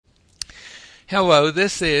Hello,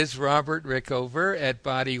 this is Robert Rickover at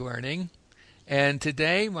Body Learning, and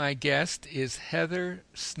today my guest is Heather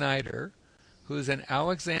Snyder, who's an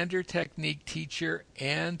Alexander Technique teacher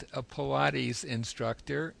and a Pilates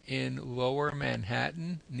instructor in Lower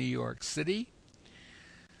Manhattan, New York City.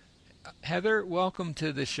 Heather, welcome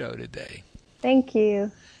to the show today. Thank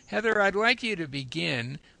you. Heather, I'd like you to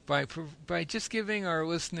begin by just giving our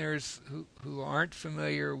listeners who aren't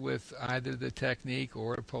familiar with either the technique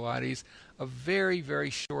or Pilates a very, very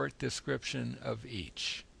short description of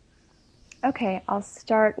each. Okay, I'll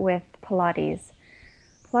start with Pilates.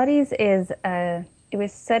 Pilates it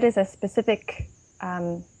was set as a specific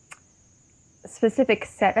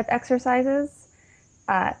set of exercises,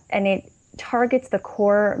 and it targets the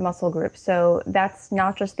core muscle group. So that's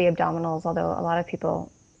not just the abdominals, although a lot of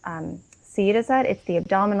people see it as that. It's the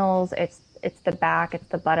abdominals, it's the back, it's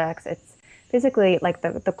the buttocks, it's basically like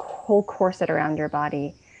the whole corset around your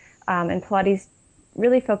body. And Pilates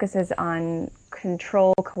really focuses on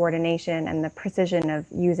control, coordination, and the precision of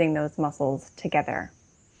using those muscles together.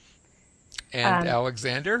 And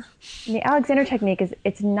Alexander? The Alexander technique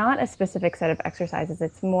it's not a specific set of exercises.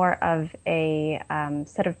 It's more of a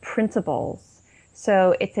set of principles.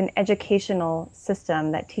 So it's an educational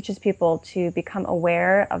system that teaches people to become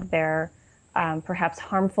aware of their perhaps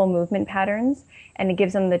harmful movement patterns, and it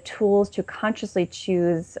gives them the tools to consciously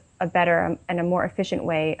choose a better and a more efficient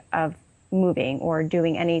way of moving or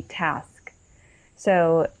doing any task.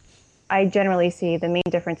 So I generally see the main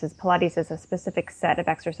difference is Pilates is a specific set of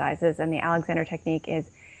exercises, and the Alexander technique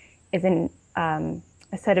is a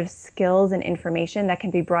set of skills and information that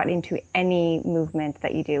can be brought into any movement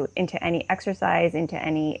that you do, into any exercise, into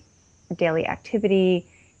any daily activity.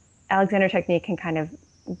 Alexander technique can kind of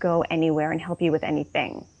go anywhere and help you with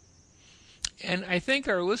anything. And I think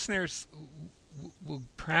our listeners will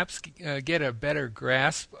perhaps get a better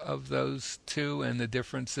grasp of those two and the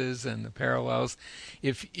differences and the parallels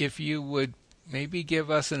if you would maybe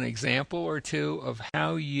give us an example or two of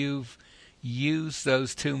how you've used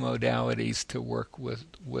those two modalities to work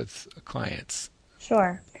with clients.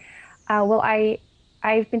 Sure.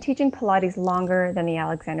 I've been teaching Pilates longer than the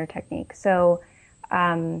Alexander technique. So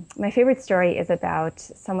my favorite story is about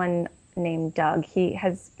someone named Doug. He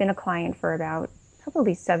has been a client for about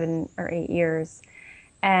probably 7 or 8 years.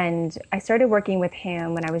 And I started working with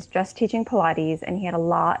him when I was just teaching Pilates, and he had a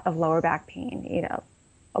lot of lower back pain,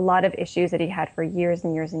 a lot of issues that he had for years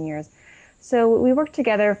and years and years. So we worked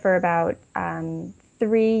together for about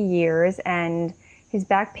 3 years, and his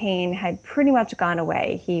back pain had pretty much gone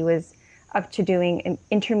away. He was up to doing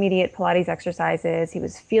intermediate Pilates exercises. He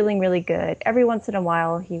was feeling really good. Every once in a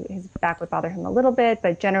while, his back would bother him a little bit,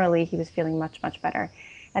 but generally he was feeling much, much better.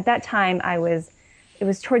 At that time, it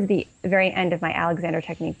was towards the very end of my Alexander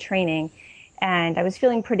technique training, and I was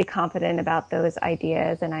feeling pretty confident about those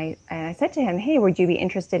ideas. And I said to him, "Hey, would you be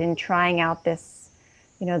interested in trying out this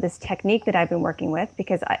technique that I've been working with?"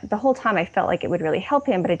 Because the whole time I felt like it would really help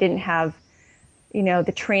him, but I didn't have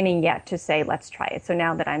the training yet to say, let's try it. So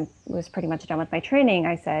now that I was pretty much done with my training,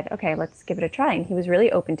 I said, okay, let's give it a try. And he was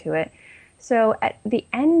really open to it. So at the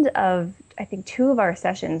end of, I think, 2 of our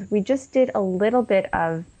sessions, we just did a little bit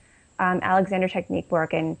of Alexander technique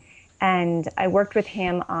work. And I worked with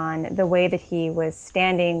him on the way that he was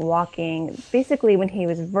standing, walking, basically when he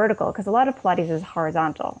was vertical, because a lot of Pilates is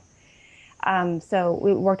horizontal. So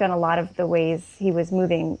we worked on a lot of the ways he was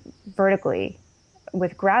moving vertically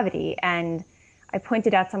with gravity. And I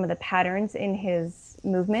pointed out some of the patterns in his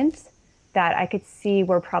movements that I could see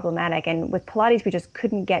were problematic. And with Pilates, we just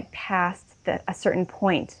couldn't get past a certain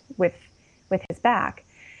point with his back.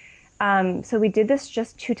 So we did this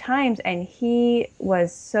just 2 times, and he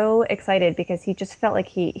was so excited because he just felt like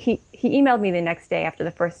he emailed me the next day after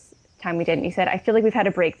the first time we did, and he said, "I feel like we've had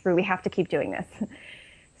a breakthrough. We have to keep doing this."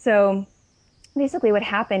 So basically what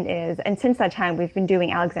happened is, and since that time, we've been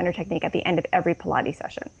doing Alexander technique at the end of every Pilates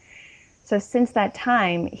session. So since that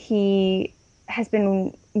time, he has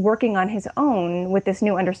been working on his own with this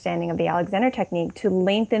new understanding of the Alexander technique to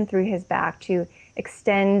lengthen through his back, to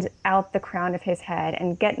extend out the crown of his head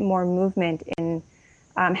and get more movement in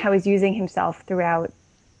how he's using himself throughout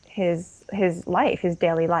his life, his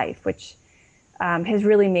daily life, which has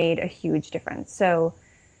really made a huge difference. So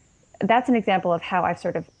that's an example of how I've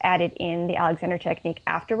sort of added in the Alexander technique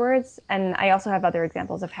afterwards. And I also have other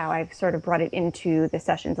examples of how I've sort of brought it into the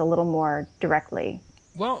sessions a little more directly.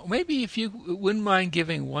 Well, maybe if you wouldn't mind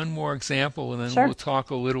giving one more example, and then Sure. we'll talk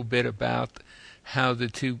a little bit about how the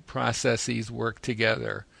two processes work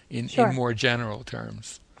together in Sure. more general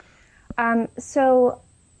terms. So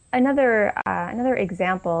another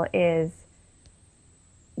example is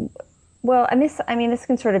Well, and this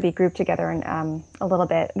can sort of be grouped together in a little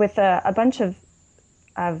bit with a bunch of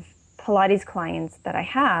Pilates clients that I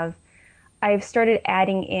have. I've started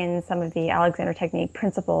adding in some of the Alexander Technique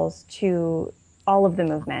principles to all of the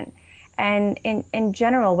movement. And in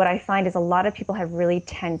general, what I find is a lot of people have really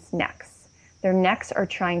tense necks. Their necks are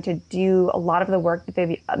trying to do a lot of the work that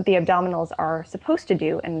the abdominals are supposed to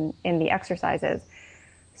do in the exercises.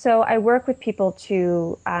 So I work with people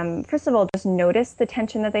to, first of all, just notice the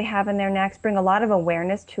tension that they have in their necks, bring a lot of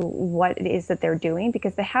awareness to what it is that they're doing,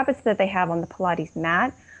 because the habits that they have on the Pilates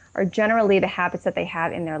mat are generally the habits that they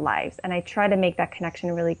have in their lives. And I try to make that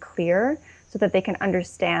connection really clear so that they can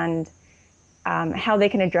understand how they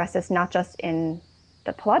can address this, not just in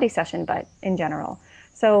the Pilates session, but in general.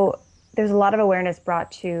 So there's a lot of awareness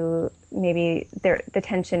brought to maybe the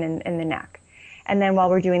tension in the neck. And then while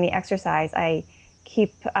we're doing the exercise, I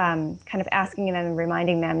keep kind of asking them and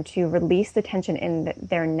reminding them to release the tension in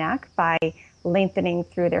their neck by lengthening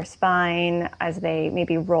through their spine as they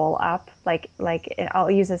maybe roll up. Like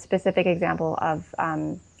I'll use a specific example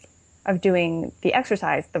of doing the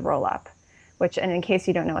exercise, the roll up, which, and in case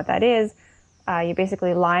you don't know what that is, you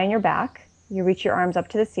basically lie on your back, you reach your arms up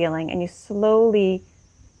to the ceiling, and you slowly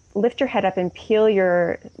lift your head up and peel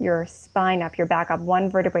your spine up, your back up, one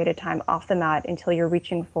vertebrae at a time off the mat until you're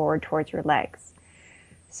reaching forward towards your legs.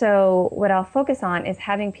 So what I'll focus on is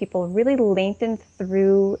having people really lengthen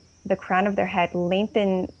through the crown of their head,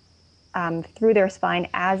 lengthen through their spine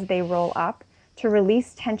as they roll up to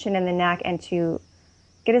release tension in the neck and to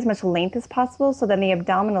get as much length as possible, so then the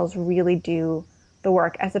abdominals really do the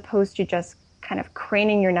work, as opposed to just kind of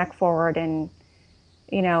craning your neck forward and,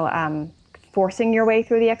 forcing your way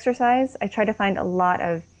through the exercise. I try to find a lot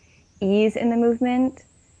of ease in the movement,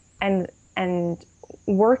 and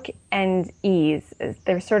work and ease.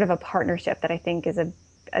 There's sort of a partnership that I think is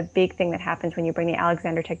a big thing that happens when you bring the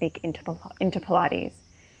Alexander Technique into Pilates.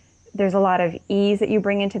 There's a lot of ease that you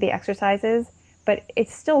bring into the exercises, but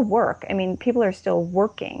it's still work. I mean, people are still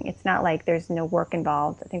working. It's not like there's no work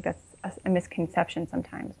involved. I think that's a misconception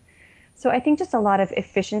sometimes. So I think just a lot of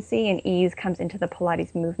efficiency and ease comes into the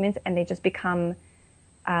Pilates movements, and they just become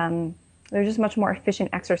they're just much more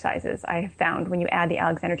efficient exercises, I have found, when you add the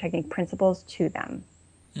Alexander Technique principles to them.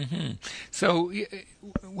 Mm-hmm. So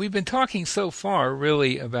we've been talking so far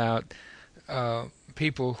really about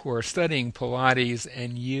people who are studying Pilates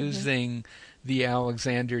and using the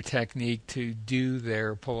Alexander Technique to do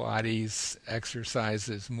their Pilates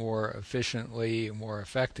exercises more efficiently, more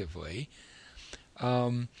effectively.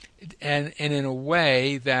 And in a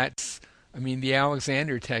way the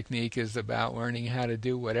Alexander Technique is about learning how to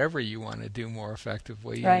do whatever you want to do more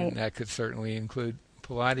effectively, Right. and that could certainly include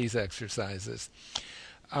Pilates exercises.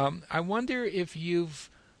 I wonder if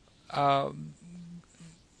you've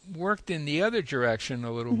worked in the other direction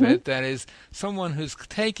a little bit, that is, someone who's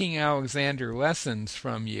taking Alexander lessons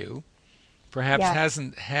from you, perhaps Yes.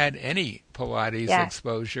 hasn't had any Pilates Yes.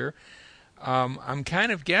 exposure. I'm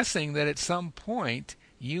kind of guessing that at some point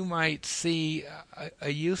you might see a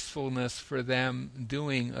usefulness for them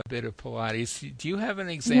doing a bit of Pilates. Do you have an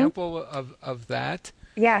example of that?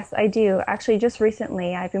 Yes, I do. Actually, just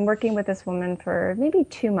recently, I've been working with this woman for maybe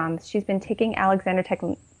 2 months. She's been taking Alexander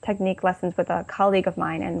Technique lessons with a colleague of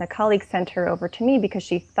mine, and the colleague sent her over to me because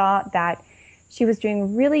she thought that she was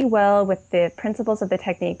doing really well with the principles of the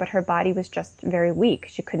technique, but her body was just very weak.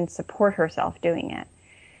 She couldn't support herself doing it.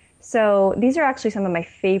 So these are actually some of my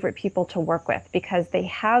favorite people to work with, because they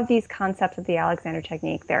have these concepts of the Alexander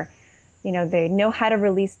Technique. They know how to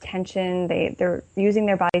release tension. They're using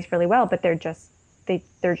their bodies really well, but they're just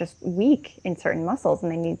weak in certain muscles,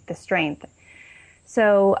 and they need the strength.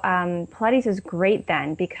 So Pilates is great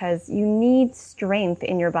then, because you need strength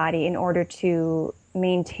in your body in order to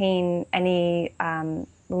maintain any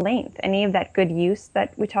length, any of that good use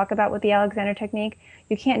that we talk about with the Alexander Technique.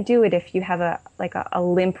 You can't do it if you have a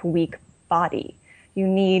limp, weak body. You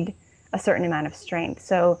need a certain amount of strength.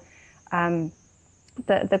 So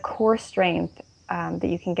the core strength that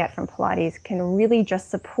you can get from Pilates can really just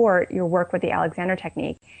support your work with the Alexander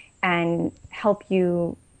Technique and help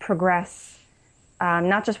you progress,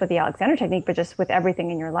 not just with the Alexander Technique, but just with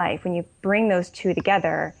everything in your life. When you bring those two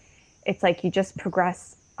together, it's like you just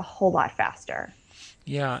progress a whole lot faster.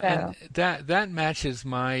 Yeah, So, and that matches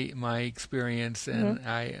my experience, and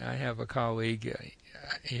I have a colleague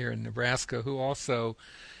here in Nebraska who also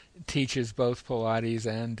teaches both Pilates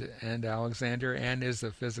and Alexander, and is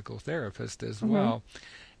a physical therapist as well.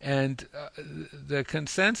 And the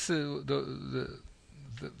consensus, the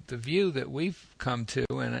view that we've come to,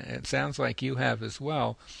 and it sounds like you have as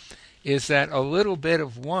well, is that a little bit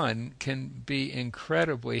of one can be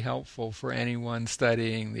incredibly helpful for anyone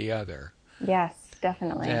studying the other. Yes,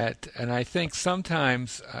 definitely. That, and I think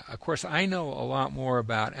sometimes, of course, I know a lot more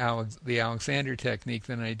about the Alexander technique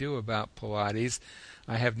than I do about Pilates.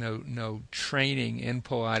 I have no training in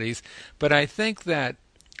Pilates, but I think that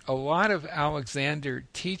a lot of Alexander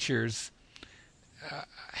teachers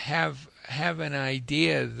have an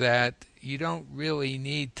idea that you don't really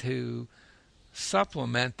need to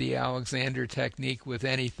supplement the Alexander technique with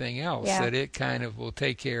anything else, Yeah. that it kind of will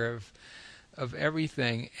take care of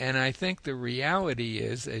everything. And I think the reality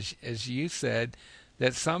is, as you said,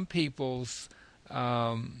 that some people's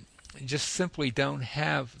just simply don't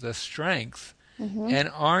have the strength Hmm. and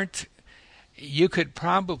aren't. You could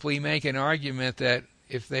probably make an argument that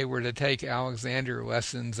if they were to take Alexander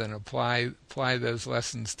lessons and apply those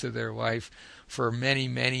lessons to their life for many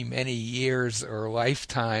years or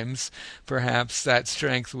lifetimes, perhaps that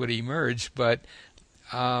strength would emerge. But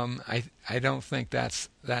I don't think that's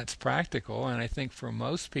practical, and I think for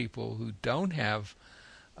most people who don't have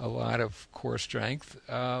a lot of core strength,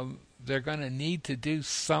 they're going to need to do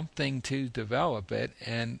something to develop it.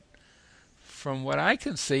 And from what I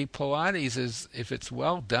can see, Pilates is, if it's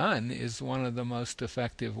well done, is one of the most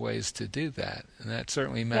effective ways to do that, and that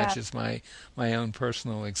certainly Yeah. matches my own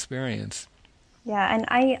personal experience. Yeah. And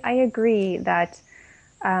I agree that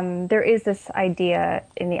there is this idea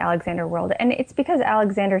in the Alexander world, and it's because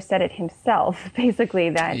Alexander said it himself, basically,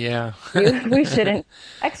 that Yeah. we shouldn't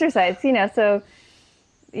exercise. So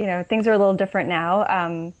things are a little different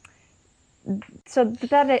now. So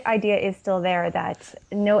that idea is still there that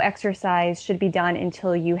no exercise should be done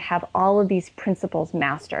until you have all of these principles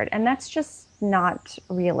mastered, and that's just not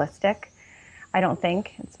realistic. I don't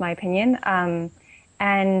think. It's my opinion.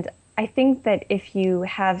 And I think that if you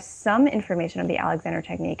have some information of the Alexander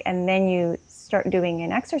technique and then you start doing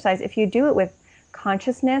an exercise, if you do it with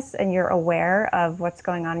consciousness and you're aware of what's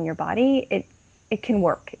going on in your body, it can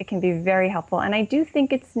work. It can be very helpful. And I do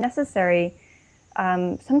think it's necessary.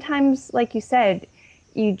 Sometimes, like you said,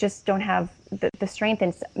 you just don't have the strength.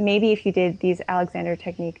 And maybe if you did these Alexander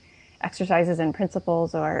technique exercises and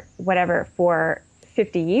principles or whatever for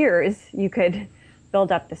 50 years, you could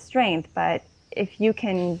build up the strength. But if you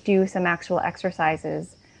can do some actual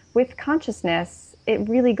exercises with consciousness, it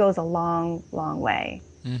really goes a long way.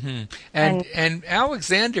 Hmm. And And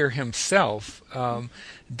Alexander himself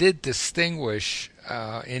did distinguish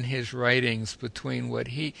in his writings between what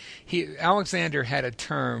he Alexander had a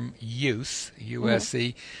term use, mhm,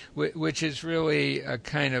 USE, which is really a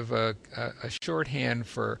kind of a shorthand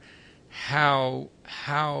for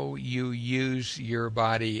how you use your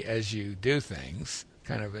body as you do things,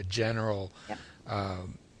 kind of a general yeah,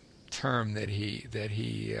 um, term that he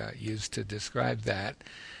used to describe that.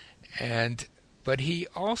 And but he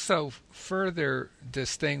also further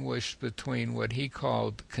distinguished between what he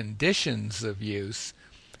called conditions of use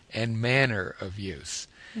and manner of use.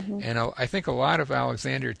 mhm, And I think a lot of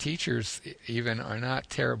Alexander teachers even are not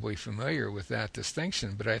terribly familiar with that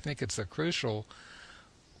distinction, but I think it's a crucial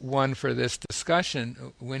one for this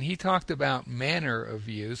discussion. When he talked about manner of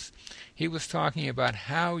use, he was talking about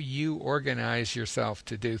how you organize yourself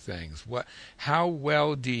to do things. How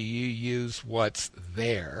well do you use what's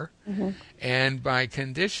there? mhm, And by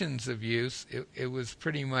conditions of use, it was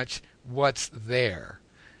pretty much what's there,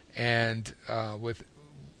 and with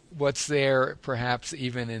what's there, perhaps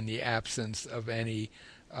even in the absence of any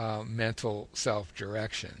mental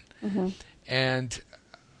self-direction. mhm, And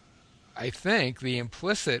I think the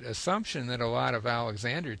implicit assumption that a lot of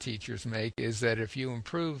Alexander teachers make is that if you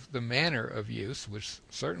improve the manner of use, which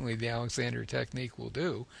certainly the Alexander technique will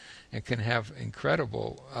do, and can have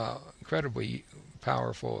incredibly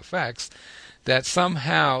powerful effects, that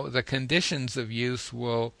somehow the conditions of use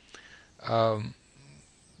um,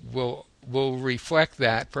 will reflect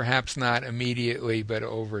that, perhaps not immediately, but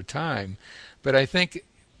over time. But I think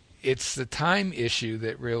it's the time issue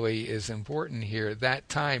that really is important here. That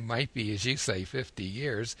time might be, as you say, 50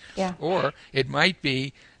 years, yeah, or it might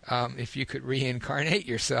be, if you could reincarnate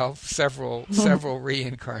yourself, several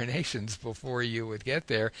reincarnations before you would get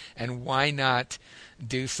there. And why not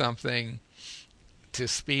do something to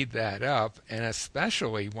speed that up? And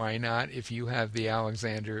especially, why not if you have the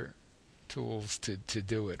Alexander tools to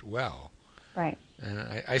do it well? right, And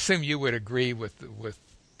I assume you would agree with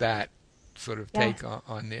that sort of yes, take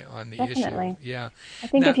on the issue. definitely. Yeah. I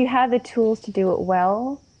think if Now, you have the tools to do it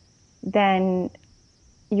well, then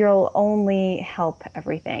you'll only help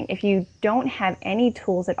everything. If you don't have any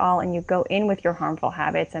tools at all and you go in with your harmful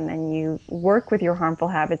habits and then you work with your harmful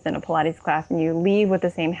habits in a Pilates class and you leave with the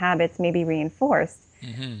same habits, maybe reinforced,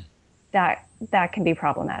 hmm that can be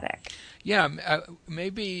problematic. Yeah,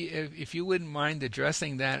 maybe if you wouldn't mind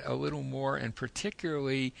addressing that a little more, and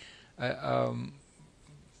particularly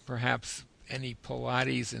perhaps any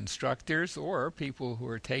Pilates instructors or people who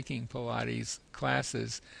are taking Pilates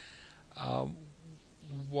classes, uh,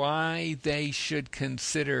 why they should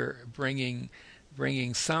consider bringing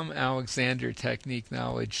some Alexander technique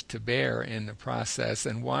knowledge to bear in the process,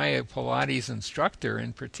 and why a Pilates instructor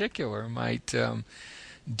in particular might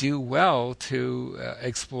do well to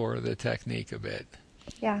explore the technique a bit.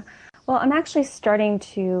 Yeah. Well, I'm actually starting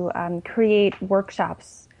to create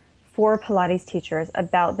workshops for Pilates teachers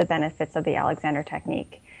about the benefits of the Alexander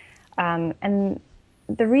technique. And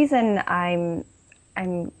the reason I'm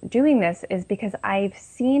doing this is because I've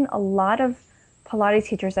seen a lot of Pilates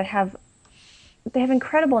teachers that they have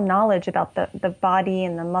incredible knowledge about the body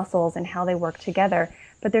and the muscles and how they work together,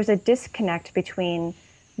 but there's a disconnect between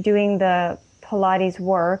doing the Pilates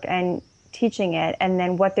work and teaching it, and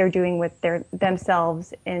then what they're doing with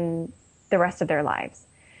themselves in the rest of their lives.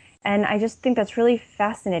 And I just think that's really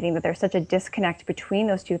fascinating that there's such a disconnect between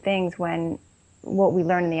those two things, when what we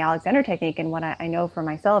learn in the Alexander technique and what I know for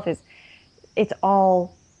myself is it's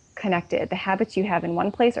all connected. The habits you have in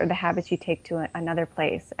one place are the habits you take to another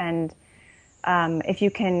place. And if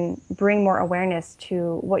you can bring more awareness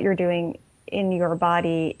to what you're doing in your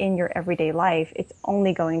body, in your everyday life, it's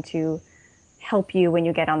only going to help you when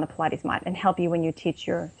you get on the Pilates mat and help you when you teach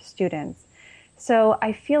your students. So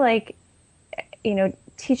I feel like,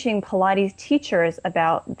 teaching Pilates teachers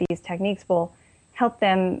about these techniques will help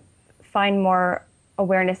them find more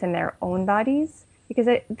awareness in their own bodies. Because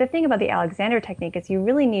the thing about the Alexander technique is you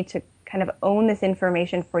really need to kind of own this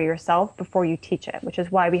information for yourself before you teach it, which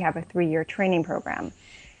is why we have a 3-year training program.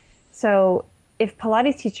 So if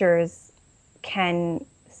Pilates teachers can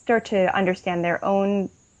start to understand their own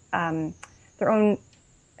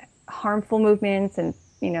harmful movements, and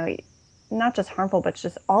not just harmful, but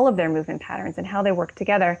just all of their movement patterns and how they work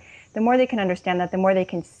together, the more they can understand that, the more they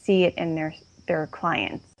can see it in their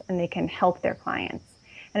clients, and they can help their clients.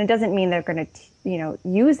 And it doesn't mean they're going to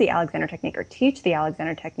use the Alexander technique or teach the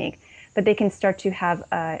Alexander technique, but they can start to have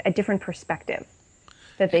a different perspective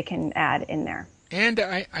that they can add in there. And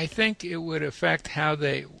I think it would affect how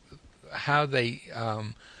they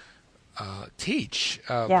teach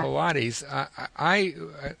Pilates. I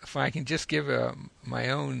if I can just give my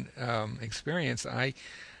own experience, I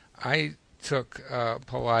took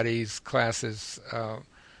Pilates classes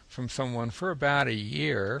from someone for about a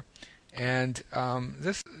year, and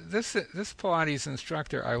this Pilates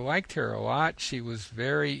instructor, I liked her a lot. She was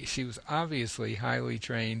obviously highly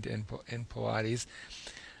trained in Pilates,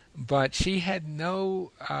 but she had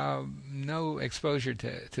no exposure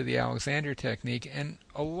to the Alexander technique, and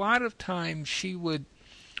a lot of times she would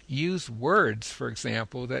use words, for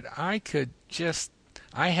example, that I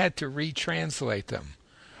had to retranslate them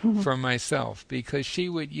for myself, because she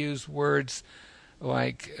would use words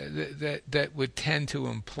like that would tend to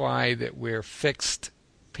imply that we're fixed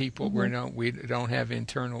people. We don't have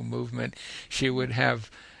internal movement. She would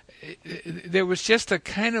have. There was just a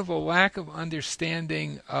kind of a lack of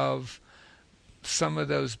understanding of some of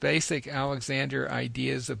those basic Alexander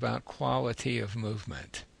ideas about quality of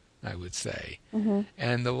movement, I would say.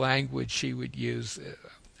 And the language she would use,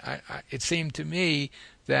 it seemed to me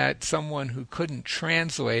that someone who couldn't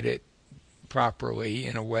translate it properly,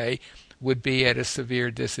 in a way, would be at a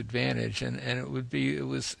severe disadvantage, and it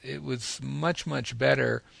was much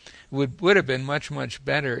better, would have been much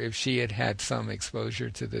better if she had some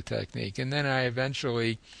exposure to the technique. And then I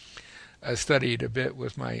eventually studied a bit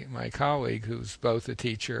with my colleague, who's both a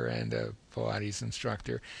teacher and a Pilates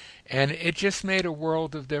instructor, and it just made a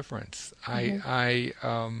world of difference. I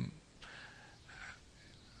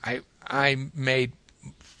made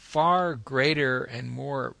far greater and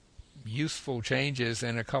more useful changes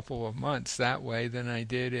in a couple of months that way than I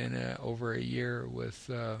did in over a year with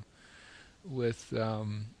the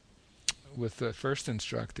first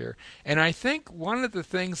instructor. And I think one of the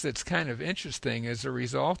things that's kind of interesting, as a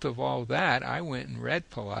result of all that, I went and read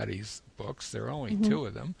Pilates books. There are only 2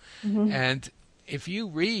 of them, and if you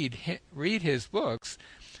read his books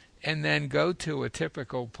and then go to a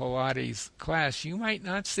typical Pilates class, you might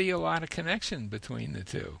not see a lot of connection between the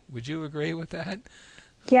two. Would you agree with that?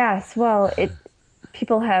 Yes, well,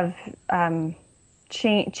 people have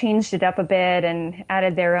changed it up a bit and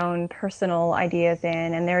added their own personal ideas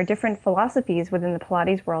in, and there are different philosophies within the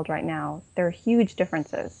Pilates world right now. There are huge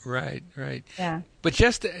differences. Right. Yeah. But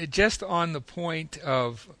just on the point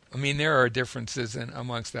of, there are differences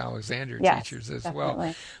amongst Alexander teachers as definitely.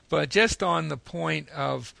 well. But just on the point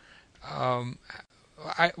of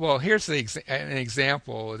well, here's an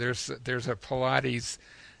example. There's a Pilates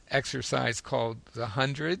exercise called the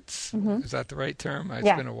hundreds. Hmm. Is that the right term? It's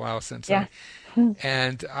Yeah. been a while since Yeah.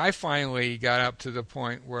 I finally got up to the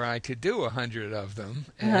point where I could do 100 of them,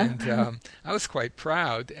 and Uh-huh. I was quite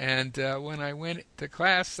proud. And when I went to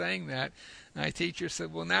class saying that, my teacher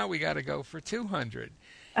said, "Well, now we got to go for 200."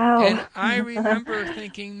 And Oh. I remember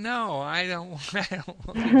thinking, no, I don't, I don't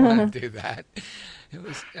really want to do that. It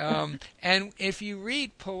was, and if you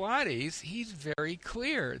read Pilates, he's very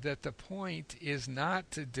clear that the point is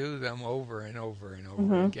not to do them over and over and over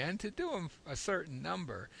Hmm. again, to do them a certain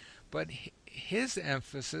number, but his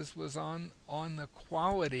emphasis was on the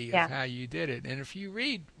quality of Yeah. how you did it. And if you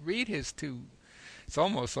read his two, it's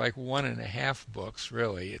almost like one and a half books,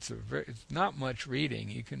 really. It's not much reading.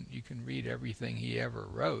 You can read everything he ever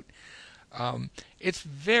wrote. It's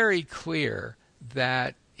very clear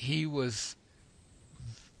that he was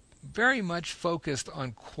very much focused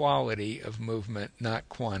on quality of movement, not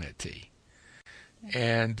quantity.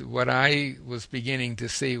 And what I was beginning to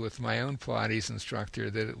see with my own Pilates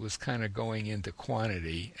instructor, that it was kind of going into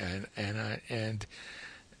quantity, and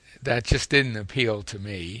that just didn't appeal to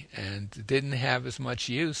me, and didn't have as much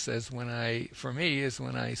use as for me, as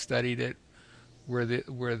when I studied it where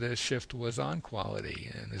the shift was on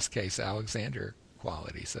quality. In this case, Alexander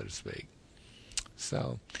quality, so to speak.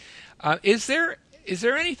 So, is there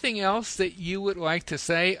anything else that you would like to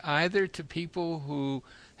say, either to people who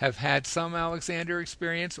have had some Alexander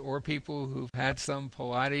experience or people who've had some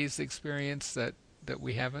Pilates experience that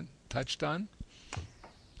we haven't touched on?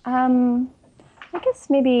 Um, I guess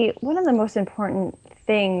maybe one of the most important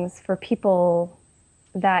things for people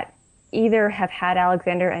that either have had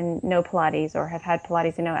Alexander and no Pilates or have had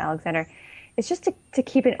Pilates and no Alexander is just to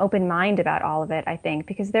keep an open mind about all of it, I think,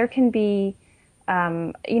 because there can be,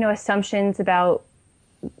 assumptions about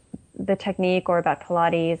the technique or about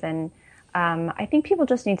Pilates. And I think people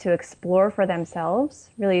just need to explore for themselves,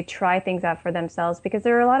 really try things out for themselves, because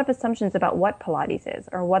there are a lot of assumptions about what Pilates is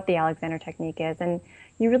or what the Alexander technique is. And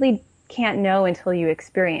you really can't know until you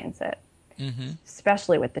experience it, Mm-hmm.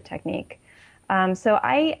 especially with the technique. So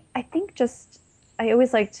I think just, I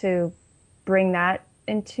always like to bring that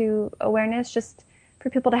into awareness, just for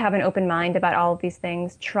people to have an open mind about all of these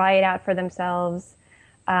things, try it out for themselves.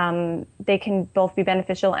 They can both be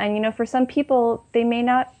beneficial. And, for some people, they may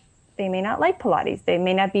not like Pilates. They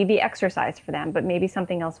may not be the exercise for them, but maybe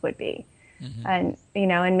something else would be. Mm-hmm.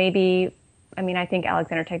 And maybe, I mean, I think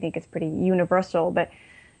Alexander technique is pretty universal, but,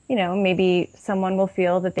 maybe someone will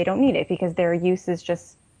feel that they don't need it because their use is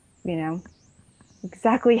just, you know,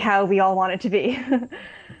 exactly how we all want it to be.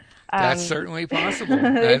 That's um, certainly possible.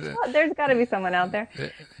 there's got to be someone out there.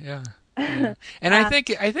 Yeah, yeah. And I Uh,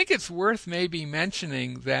 think it's worth maybe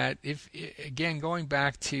mentioning that, if again, going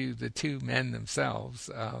back to the two men themselves,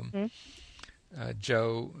 mhm,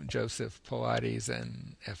 Joseph Pilates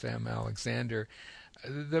and F.M. Alexander,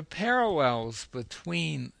 the parallels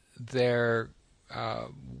between their uh,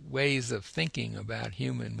 ways of thinking about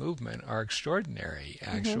human movement are extraordinary,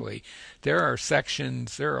 mhm, actually. There are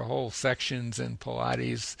whole sections in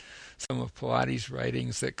Pilates, some of Pilates'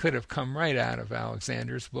 writings, that could have come right out of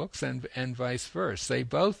Alexander's books, and vice versa.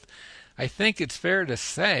 I think it's fair to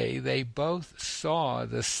say, they both saw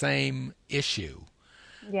the same issue,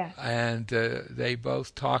 yes. and they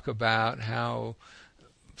both talk about how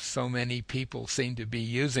so many people seem to be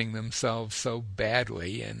using themselves so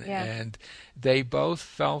badly, and Yeah. they both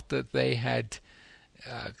felt that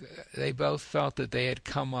uh, they had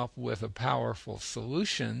come up with a powerful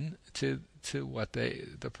solution to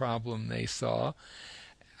the problem they saw.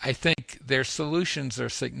 I think their solutions are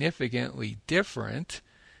significantly different,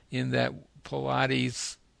 in that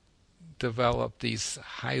Pilates developed these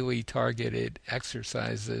highly targeted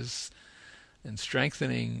exercises and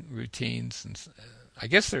strengthening routines, and I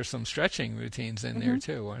guess there's some stretching routines in there Hmm.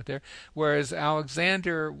 too, aren't there? Whereas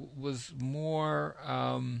Alexander was more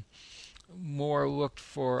looked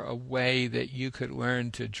for a way that you could learn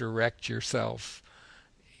to direct yourself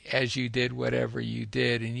as you did whatever you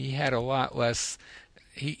did, and he had a lot less.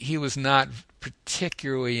 He was not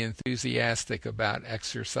particularly enthusiastic about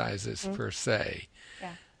exercises Hmm. per se,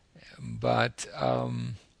 Yeah. but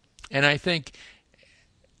and I think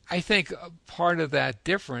part of that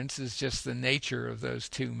difference is just the nature of those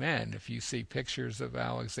two men. If you see pictures of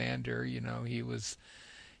Alexander, he was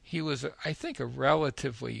I think a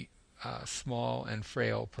relatively small and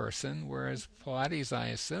frail person, whereas Pilates, I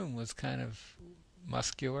assume, was kind of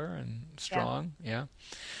muscular and Yeah. strong. Yeah,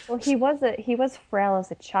 Well, he was frail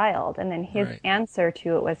as a child, and then his right, answer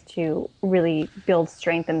to it was to really build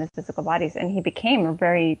strength in his physical bodies, and he became a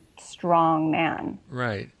very strong man.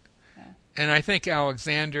 right. Yeah. And I think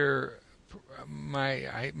Alexander,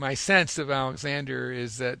 my sense of Alexander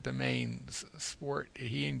is that the main sport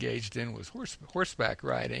he engaged in was horseback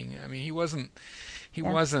riding. I mean, he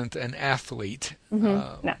Yeah. wasn't an athlete,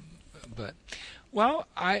 No. but well,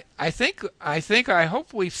 I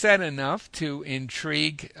hope we've said enough to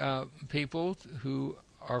intrigue people who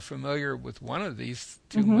are familiar with one of these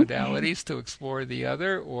two modalities to explore the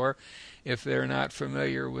other, or if they're not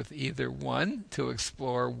familiar with either one, to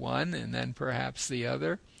explore one and then perhaps the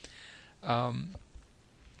other. Um,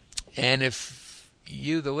 and if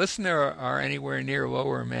you, the listener, are anywhere near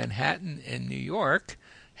Lower Manhattan in New York,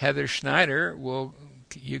 Heather Schneider will.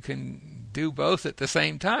 You can do both at the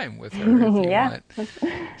same time with her if you Yeah. want.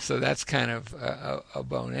 So that's kind of a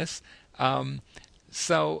bonus.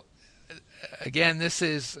 So again, this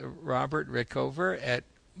is Robert Rickover at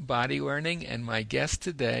Body Learning, and my guest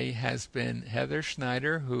today has been Heather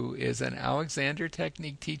Schneider, who is an Alexander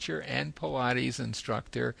Technique teacher and Pilates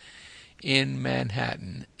instructor in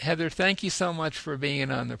Manhattan. Heather, thank you so much for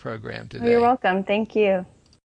being on the program You're today. welcome. Thank you.